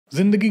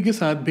जिंदगी के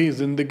साथ भी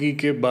जिंदगी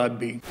के बाद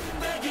भी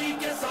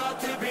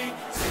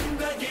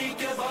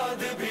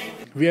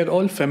We are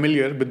all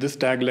familiar with this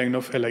tagline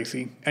of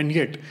LIC, and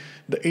yet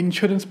the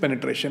insurance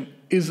penetration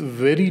is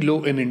very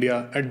low in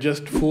India at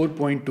just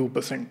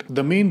 4.2%.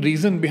 The main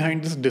reason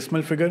behind this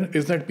dismal figure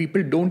is that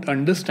people don't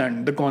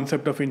understand the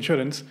concept of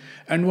insurance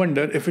and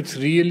wonder if it's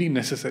really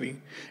necessary.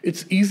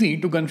 It's easy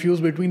to confuse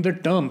between the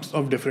terms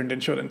of different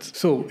insurance.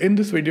 So in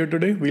this video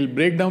today, we'll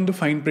break down the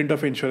fine print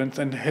of insurance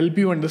and help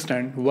you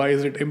understand why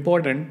is it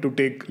important to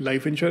take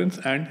life insurance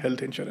and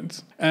health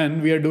insurance.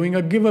 And we are doing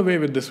a giveaway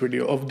with this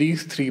video of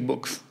these 3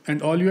 books.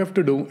 And all you have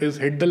to do is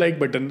hit the like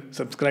button,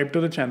 subscribe to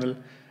the channel,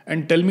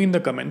 and tell me in the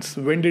comments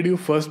when did you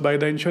first buy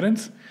the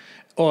insurance,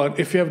 or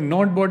if you have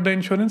not bought the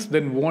insurance,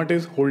 then what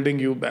is holding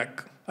you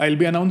back. I'll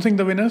be announcing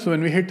the winners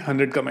when we hit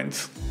 100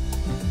 comments.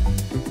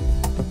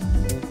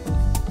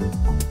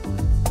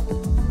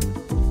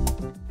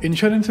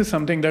 Insurance is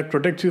something that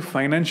protects you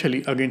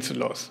financially against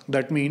loss.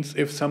 That means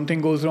if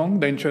something goes wrong,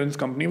 the insurance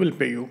company will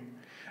pay you.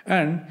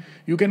 And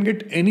you can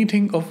get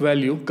anything of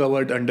value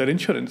covered under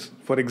insurance.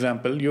 For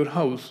example, your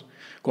house,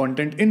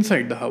 content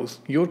inside the house,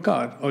 your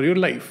car, or your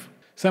life.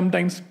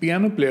 Sometimes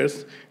piano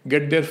players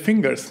get their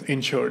fingers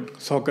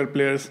insured. Soccer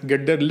players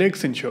get their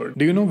legs insured.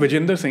 Do you know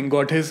Vijender Singh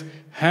got his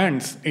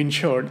hands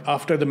insured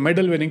after the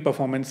medal-winning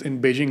performance in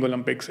Beijing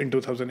Olympics in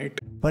 2008?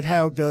 But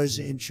how does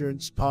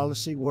insurance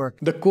policy work?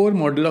 The core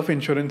model of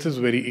insurance is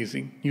very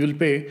easy. You will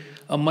pay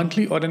a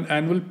monthly or an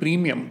annual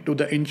premium to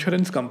the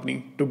insurance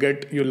company to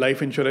get your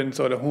life insurance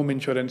or a home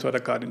insurance or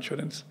a car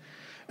insurance.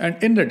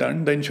 And in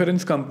return, the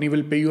insurance company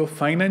will pay you a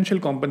financial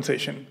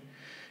compensation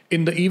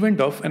in the event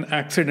of an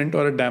accident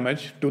or a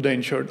damage to the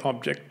insured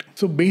object.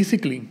 So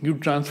basically, you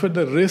transfer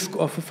the risk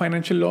of a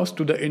financial loss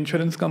to the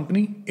insurance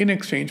company in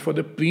exchange for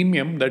the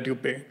premium that you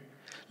pay.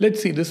 Let's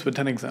see this with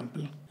an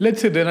example. Let's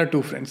say there are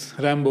 2 friends,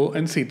 Rambo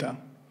and Sita.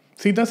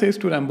 Sita says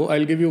to Rambo,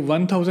 I'll give you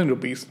 1000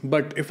 rupees,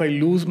 but if I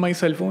lose my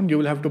cell phone, you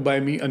will have to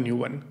buy me a new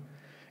one.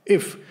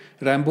 If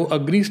Rambo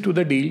agrees to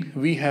the deal,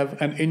 we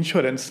have an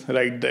insurance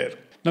right there.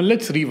 Now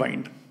let's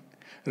rewind.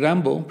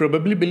 Rambo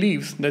probably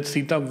believes that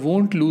Sita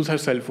won't lose her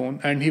cell phone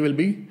and he will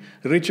be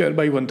richer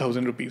by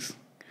 1000 rupees.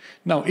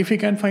 Now, if he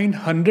can find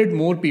 100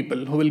 more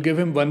people who will give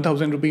him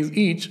 1000 rupees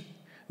each,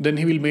 then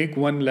he will make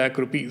 1 lakh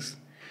rupees.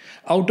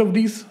 Out of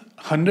these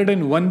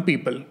 101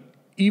 people,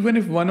 even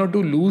if 1 or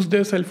 2 lose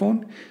their cell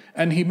phone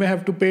and he may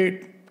have to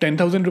pay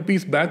 10,000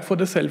 rupees back for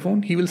the cell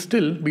phone, he will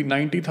still be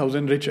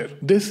 90,000 richer.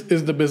 This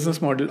is the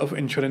business model of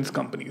insurance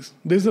companies.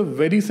 This is a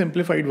very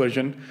simplified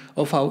version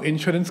of how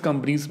insurance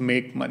companies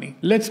make money.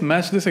 Let's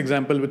match this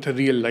example with a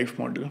real life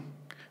model.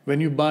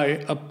 When you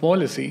buy a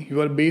policy,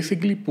 you are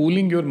basically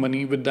pooling your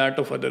money with that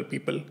of other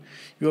people.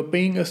 You are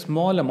paying a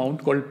small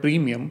amount called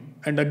premium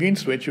and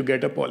against which you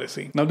get a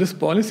policy. Now this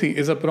policy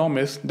is a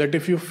promise that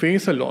if you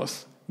face a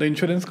loss, the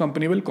insurance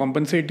company will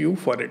compensate you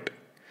for it.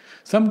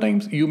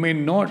 Sometimes you may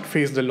not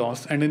face the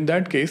loss, and in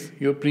that case,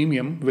 your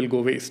premium will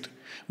go waste.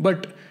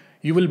 But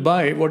you will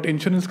buy what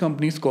insurance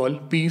companies call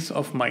peace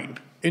of mind.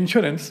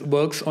 Insurance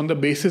works on the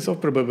basis of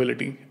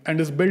probability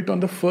and is built on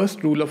the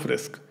first rule of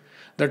risk,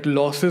 that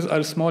losses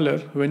are smaller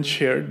when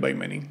shared by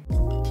many.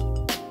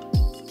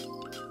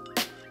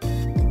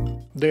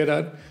 There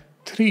are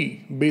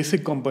 3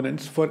 basic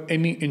components for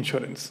any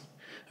insurance: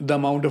 the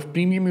amount of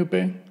premium you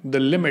pay,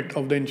 the limit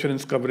of the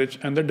insurance coverage,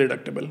 and the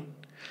deductible.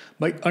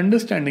 By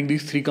understanding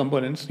these 3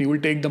 components, you will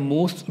take the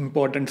most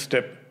important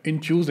step in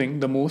choosing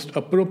the most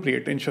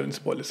appropriate insurance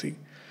policy.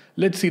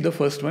 Let's see the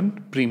first one,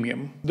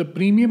 premium. The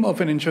premium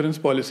of an insurance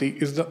policy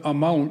is the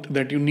amount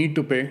that you need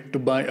to pay to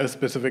buy a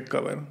specific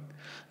cover.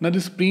 Now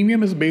this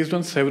premium is based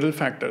on several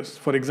factors.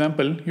 For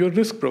example, your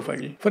risk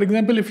profile. For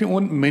example, if you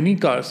own many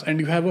cars and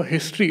you have a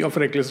history of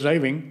reckless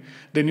driving,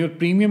 then your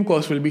premium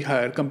cost will be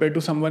higher compared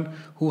to someone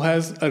who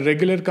has a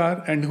regular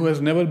car and who has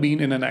never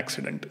been in an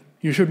accident.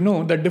 You should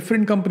know that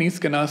different companies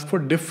can ask for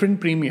different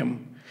premium,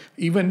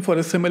 even for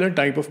a similar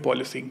type of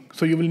policy.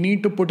 So you will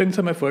need to put in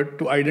some effort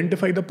to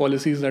identify the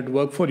policies that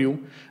work for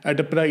you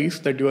at a price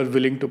that you are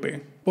willing to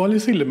pay.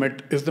 Policy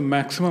limit is the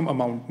maximum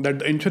amount that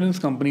the insurance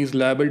company is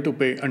liable to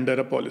pay under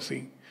a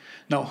policy.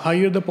 Now,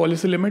 higher the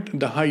policy limit,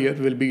 the higher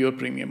will be your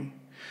premium.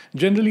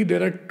 Generally,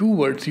 there are 2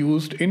 words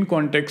used in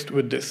context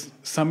with this: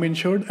 sum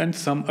insured and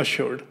sum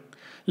assured.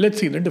 Let's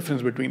see the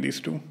difference between these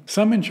 2.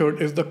 Sum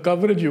insured is the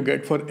coverage you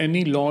get for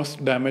any loss,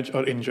 damage,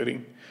 or injury.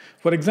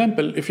 For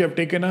example, if you have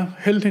taken a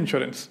health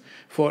insurance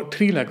for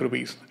 3 lakh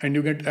rupees and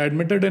you get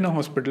admitted in a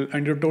hospital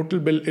and your total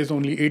bill is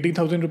only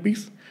 80,000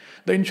 rupees,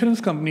 the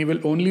insurance company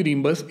will only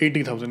reimburse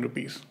 80,000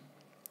 rupees.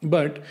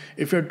 But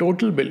if your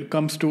total bill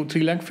comes to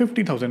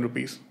 3,50,000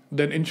 rupees,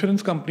 then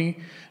insurance company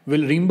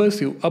will reimburse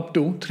you up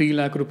to 3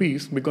 lakh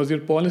rupees because your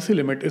policy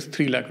limit is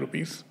 3 lakh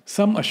rupees.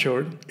 Sum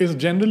assured is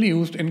generally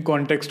used in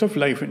context of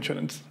life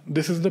insurance.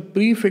 This is the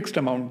prefixed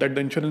amount that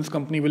the insurance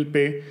company will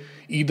pay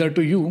either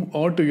to you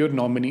or to your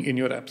nominee in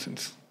your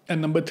absence.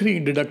 And number 3,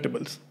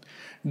 deductibles.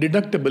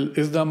 Deductible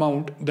is the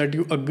amount that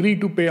you agree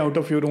to pay out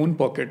of your own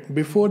pocket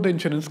before the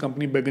insurance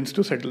company begins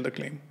to settle the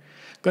claim.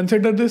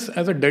 Consider this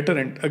as a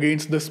deterrent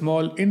against the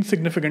small,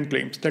 insignificant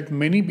claims that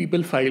many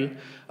people file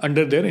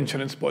under their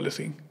insurance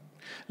policy.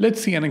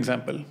 Let's see an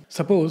example.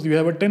 Suppose you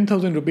have a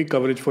 10,000 rupee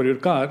coverage for your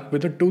car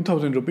with a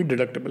 2,000 rupee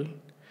deductible.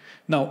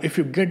 Now, if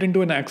you get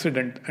into an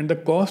accident and the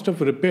cost of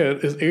repair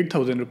is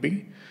 8,000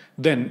 rupee,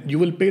 then you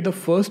will pay the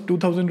first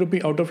 2,000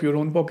 rupee out of your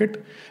own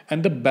pocket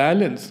and the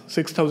balance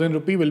 6,000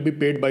 rupee will be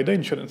paid by the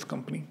insurance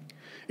company.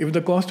 If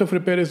the cost of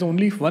repair is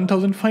only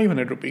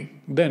 1,500 rupee,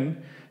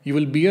 then you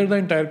will bear the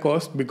entire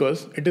cost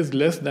because it is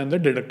less than the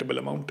deductible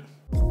amount.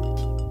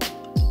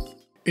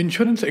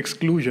 Insurance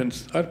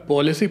exclusions are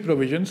policy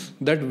provisions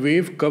that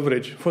waive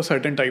coverage for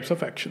certain types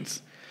of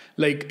actions,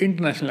 like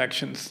international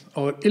actions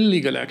or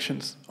illegal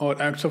actions or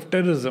acts of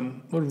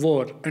terrorism or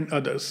war and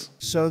others.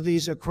 So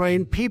these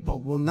Ukrainian people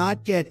will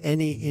not get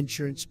any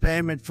insurance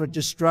payment for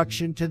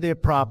destruction to their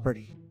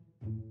property.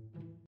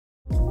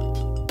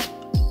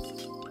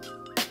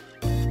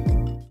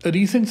 A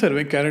recent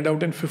survey carried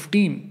out in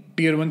 15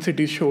 Tier 1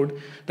 cities showed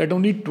that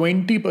only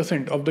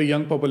 20% of the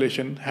young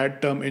population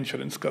had term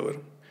insurance cover.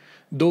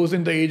 Those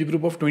in the age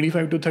group of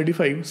 25 to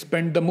 35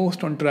 spent the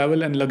most on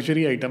travel and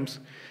luxury items,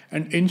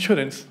 and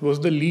insurance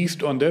was the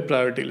least on their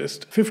priority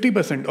list.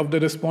 50% of the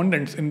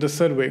respondents in the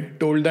survey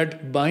told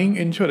that buying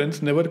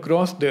insurance never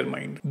crossed their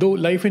mind. Though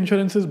life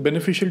insurance is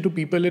beneficial to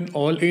people in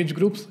all age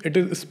groups, it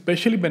is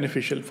especially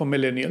beneficial for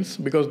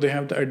millennials because they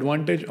have the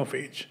advantage of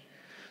age.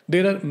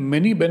 There are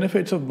many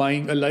benefits of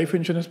buying a life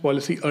insurance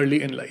policy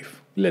early in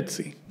life. Let's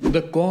see.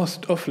 The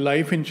cost of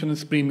life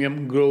insurance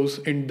premium grows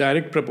in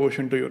direct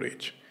proportion to your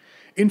age.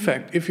 In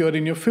fact, if you are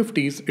in your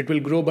 50s, it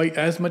will grow by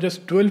as much as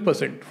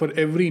 12% for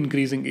every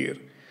increasing year.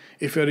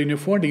 If you are in your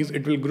 40s,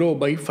 it will grow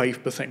by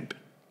 5%.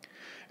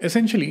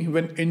 Essentially,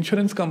 when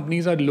insurance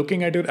companies are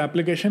looking at your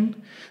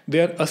application, they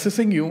are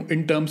assessing you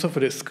in terms of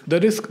risk. The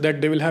risk that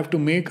they will have to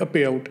make a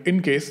payout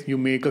in case you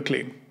make a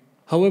claim.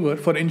 However,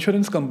 for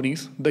insurance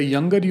companies, the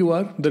younger you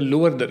are, the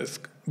lower the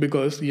risk,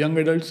 because young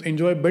adults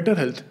enjoy better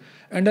health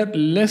and are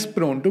less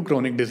prone to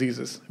chronic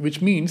diseases,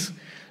 which means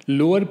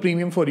lower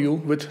premium for you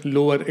with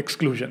lower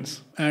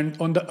exclusions. And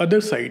on the other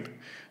side,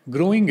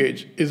 growing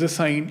age is a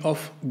sign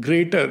of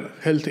greater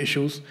health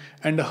issues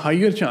and a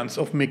higher chance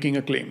of making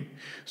a claim.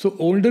 So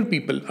older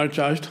people are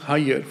charged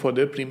higher for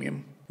their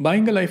premium.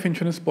 Buying a life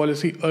insurance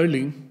policy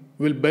early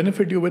will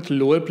benefit you with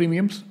lower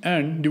premiums,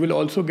 and you will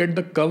also get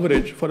the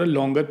coverage for a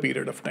longer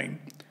period of time.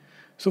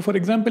 So for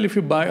example, if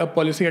you buy a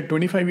policy at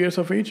 25 years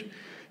of age,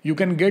 you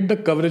can get the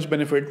coverage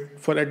benefit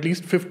for at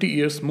least 50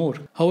 years more.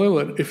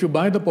 However, if you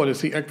buy the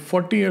policy at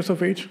 40 years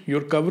of age,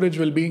 your coverage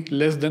will be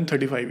less than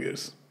 35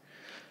 years.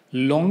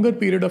 Longer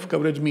period of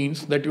coverage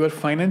means that you are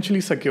financially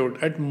secured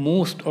at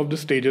most of the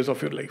stages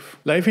of your life.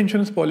 Life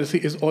insurance policy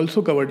is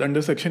also covered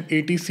under Section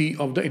 80C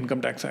of the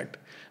Income Tax Act.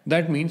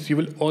 That means you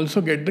will also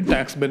get the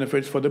tax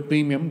benefits for the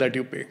premium that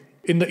you pay.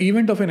 In the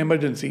event of an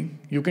emergency,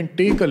 you can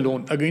take a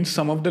loan against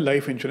some of the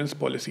life insurance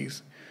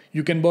policies.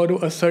 You can borrow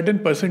a certain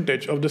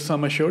percentage of the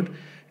sum assured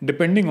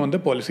depending on the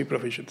policy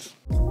provisions.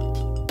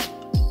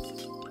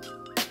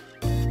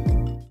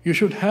 You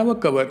should have a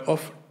cover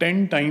of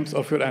 10 times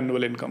of your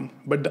annual income,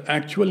 but the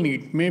actual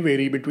need may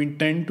vary between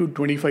 10 to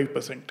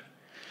 25%.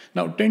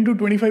 Now, 10 to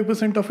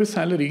 25% of your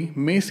salary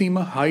may seem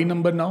a high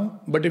number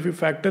now, but if you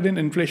factor in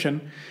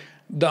inflation,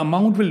 the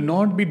amount will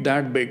not be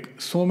that big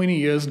so many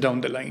years down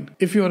the line.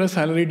 If you are a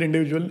salaried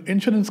individual,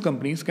 insurance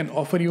companies can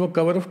offer you a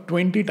cover of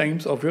 20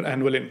 times of your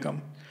annual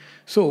income.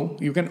 So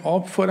you can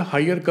opt for a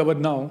higher cover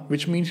now,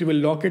 which means you will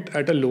lock it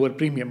at a lower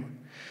premium.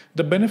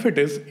 The benefit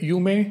is you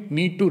may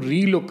need to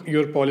relook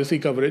your policy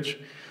coverage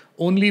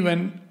only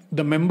when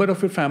the member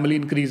of your family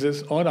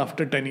increases or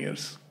after 10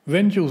 years.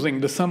 When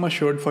choosing the sum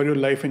assured for your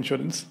life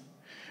insurance,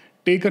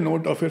 take a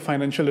note of your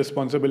financial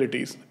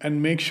responsibilities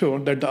and make sure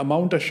that the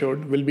amount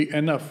assured will be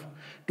enough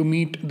to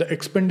meet the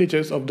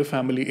expenditures of the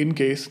family in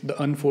case the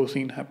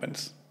unforeseen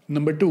happens.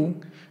 Number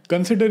 2,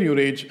 consider your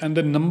age and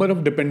the number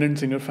of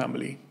dependents in your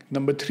family.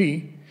 Number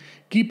 3,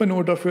 keep a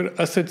note of your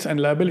assets and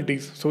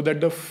liabilities so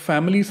that the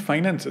family's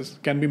finances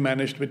can be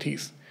managed with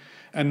ease.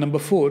 And number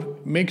 4,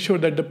 make sure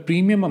that the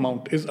premium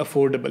amount is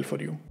affordable for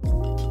you.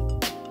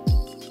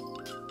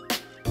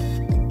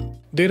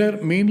 There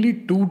are mainly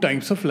 2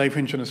 types of life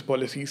insurance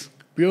policies: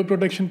 pure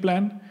protection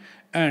plan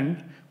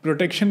and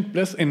protection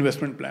plus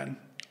investment plan.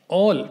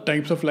 All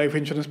types of life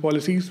insurance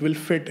policies will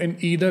fit in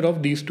either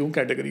of these 2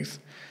 categories.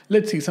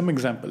 Let's see some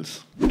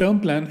examples. Term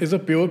plan is a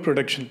pure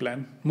protection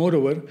plan.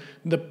 Moreover,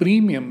 the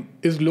premium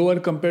is lower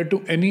compared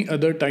to any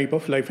other type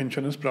of life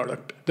insurance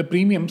product. The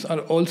premiums are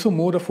also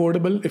more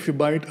affordable if you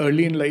buy it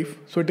early in life,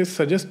 so it is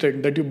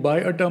suggested that you buy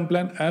a term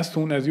plan as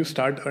soon as you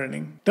start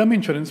earning. Term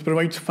insurance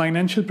provides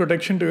financial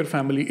protection to your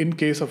family in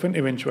case of an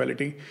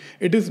eventuality.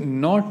 It is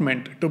not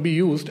meant to be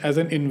used as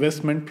an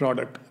investment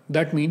product.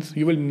 That means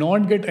you will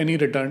not get any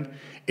return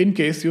in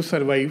case you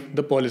survive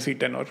the policy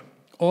tenure.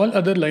 All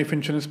other life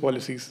insurance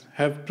policies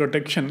have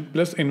protection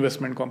plus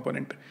investment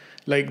component,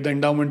 like the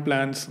endowment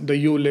plans, the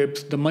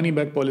ULIPs, the money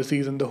back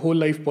policies, and the whole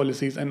life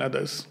policies and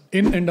others.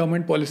 In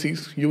endowment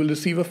policies, you will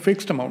receive a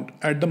fixed amount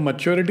at the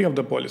maturity of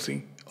the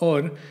policy,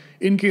 or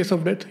in case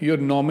of death, your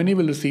nominee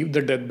will receive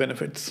the death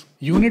benefits.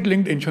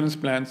 Unit-linked insurance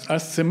plans are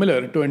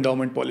similar to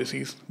endowment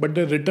policies, but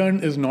the return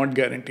is not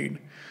guaranteed.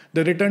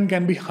 The return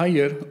can be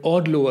higher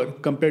or lower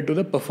compared to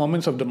the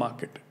performance of the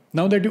market.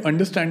 Now that you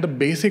understand the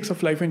basics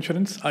of life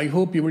insurance, I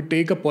hope you will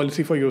take a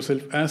policy for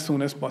yourself as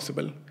soon as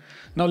possible.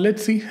 Now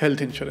let's see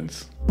health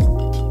insurance.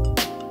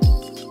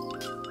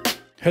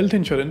 Health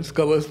insurance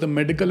covers the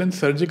medical and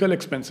surgical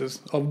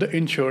expenses of the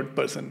insured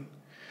person.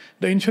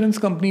 The insurance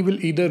company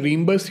will either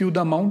reimburse you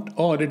the amount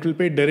or it will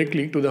pay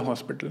directly to the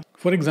hospital.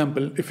 For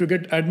example, if you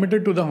get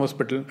admitted to the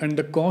hospital and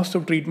the cost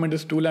of treatment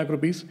is 2 lakh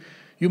rupees,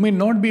 you may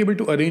not be able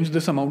to arrange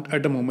this amount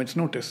at a moment's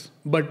notice.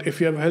 But if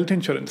you have health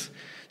insurance,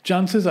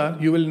 chances are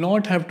you will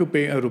not have to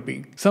pay a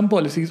rupee. Some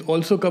policies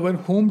also cover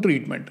home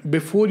treatment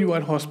before you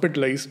are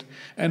hospitalized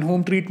and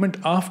home treatment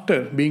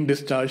after being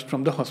discharged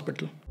from the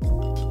hospital.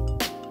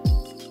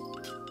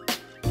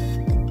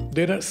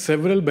 There are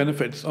several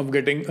benefits of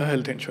getting a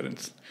health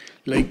insurance,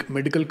 like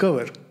medical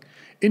cover.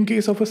 In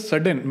case of a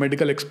sudden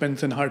medical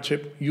expense and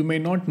hardship, you may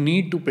not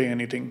need to pay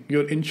anything.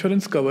 Your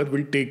insurance cover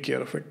will take care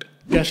of it.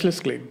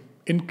 Cashless claim.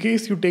 In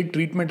case you take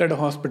treatment at a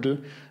hospital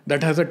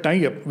that has a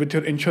tie-up with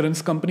your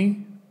insurance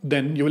company,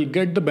 then you will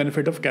get the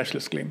benefit of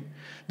cashless claim.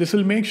 This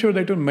will make sure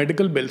that your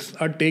medical bills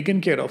are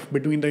taken care of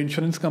between the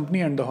insurance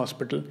company and the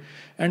hospital,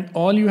 and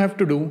all you have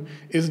to do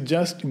is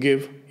just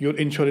give your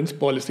insurance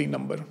policy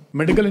number.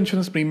 Medical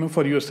insurance premium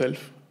for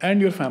yourself and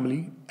your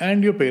family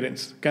and your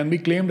parents can be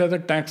claimed as a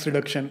tax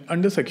reduction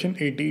under Section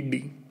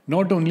 80D.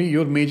 Not only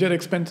your major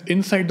expense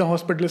inside the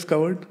hospital is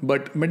covered,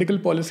 but medical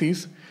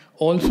policies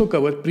also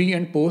cover pre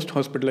and post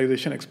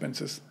hospitalization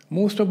expenses.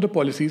 Most of the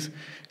policies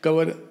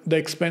cover the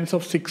expense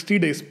of 60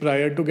 days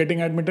prior to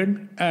getting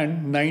admitted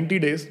and 90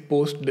 days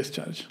post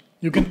discharge.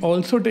 You can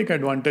also take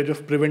advantage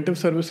of preventive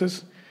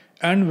services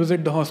and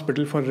visit the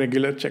hospital for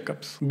regular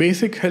checkups.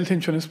 Basic health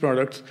insurance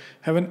products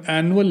have an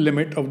annual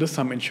limit of the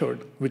sum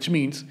insured, which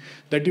means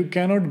that you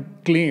cannot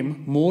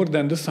claim more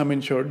than the sum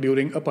insured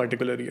during a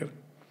particular year.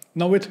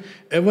 Now, with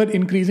ever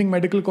increasing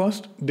medical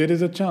cost, there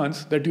is a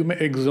chance that you may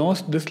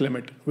exhaust this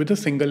limit with a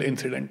single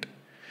incident.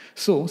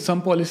 So,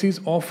 some policies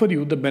offer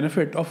you the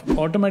benefit of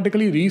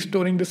automatically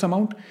restoring this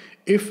amount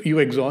if you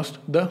exhaust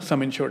the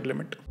sum insured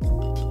limit.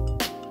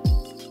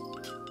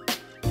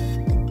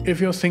 If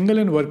you're single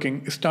and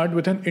working, start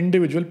with an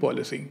individual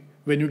policy.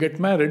 When you get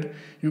married,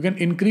 you can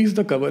increase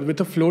the cover with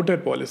a floater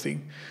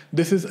policy.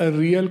 This is a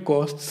real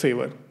cost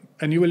saver,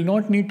 and you will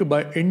not need to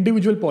buy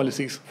individual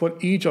policies for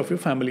each of your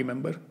family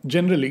member.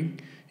 Generally,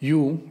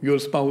 you, your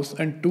spouse,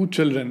 and 2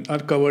 children are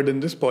covered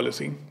in this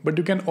policy, but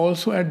you can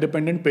also add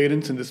dependent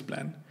parents in this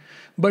plan.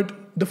 But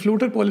the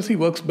floater policy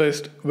works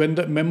best when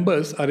the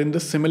members are in the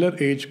similar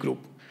age group.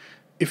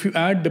 If you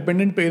add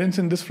dependent parents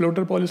in this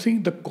floater policy,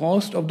 the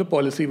cost of the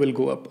policy will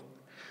go up.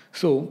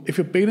 So, if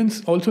your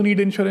parents also need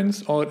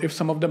insurance, or if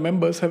some of the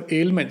members have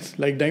ailments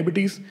like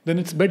diabetes, then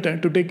it's better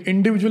to take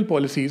individual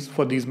policies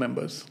for these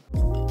members.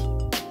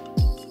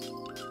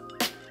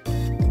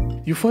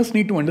 You first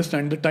need to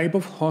understand the type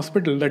of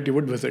hospital that you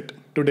would visit.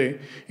 Today,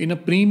 in a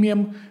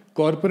premium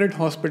corporate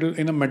hospital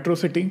in a metro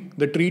city,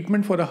 the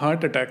treatment for a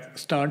heart attack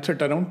starts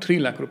at around 3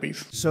 lakh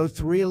rupees. So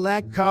 3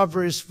 lakh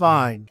cover is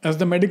fine. As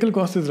the medical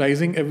cost is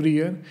rising every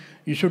year,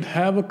 you should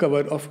have a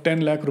cover of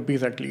 10 lakh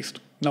rupees at least.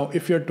 Now,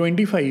 if you're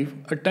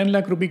 25, a 10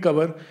 lakh rupee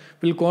cover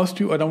will cost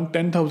you around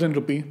 10,000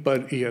 rupee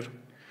per year.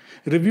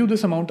 Review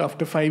this amount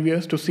after 5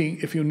 years to see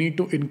if you need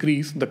to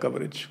increase the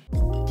coverage.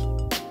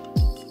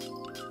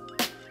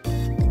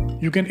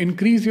 You can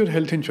increase your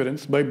health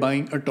insurance by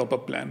buying a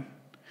top-up plan.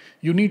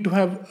 You need to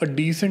have a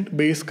decent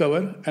base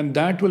cover, and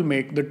that will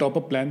make the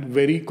top-up plan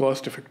very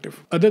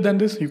cost-effective. Other than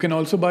this, you can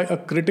also buy a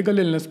critical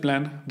illness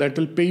plan that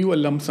will pay you a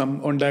lump sum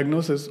on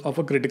diagnosis of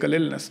a critical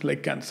illness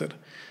like cancer.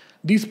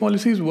 These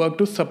policies work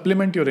to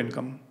supplement your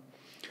income.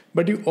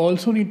 But you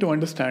also need to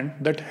understand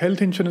that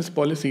health insurance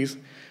policies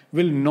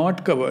will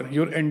not cover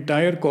your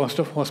entire cost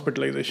of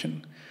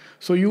hospitalization.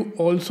 So you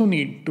also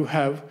need to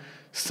have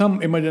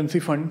some emergency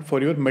fund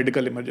for your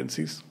medical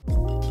emergencies.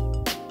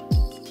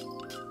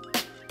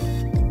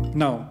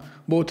 Now,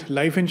 both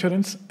life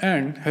insurance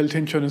and health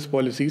insurance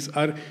policies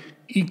are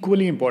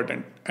equally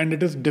important, and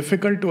it is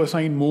difficult to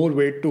assign more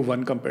weight to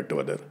one compared to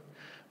other.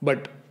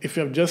 But if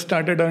you have just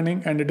started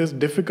earning and it is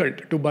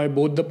difficult to buy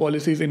both the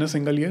policies in a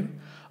single year,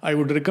 I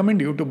would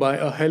recommend you to buy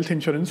a health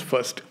insurance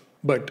first.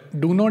 But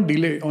do not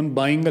delay on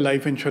buying a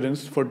life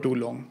insurance for too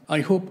long.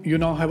 I hope you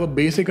now have a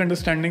basic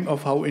understanding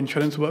of how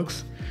insurance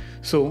works.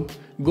 So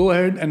go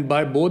ahead and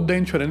buy both the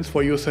insurance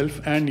for yourself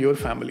and your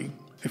family.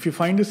 If you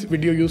find this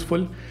video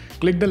useful,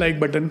 click the like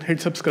button,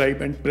 hit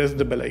subscribe and press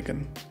the bell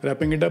icon.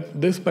 Wrapping it up,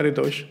 this is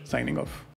Paritosh signing off.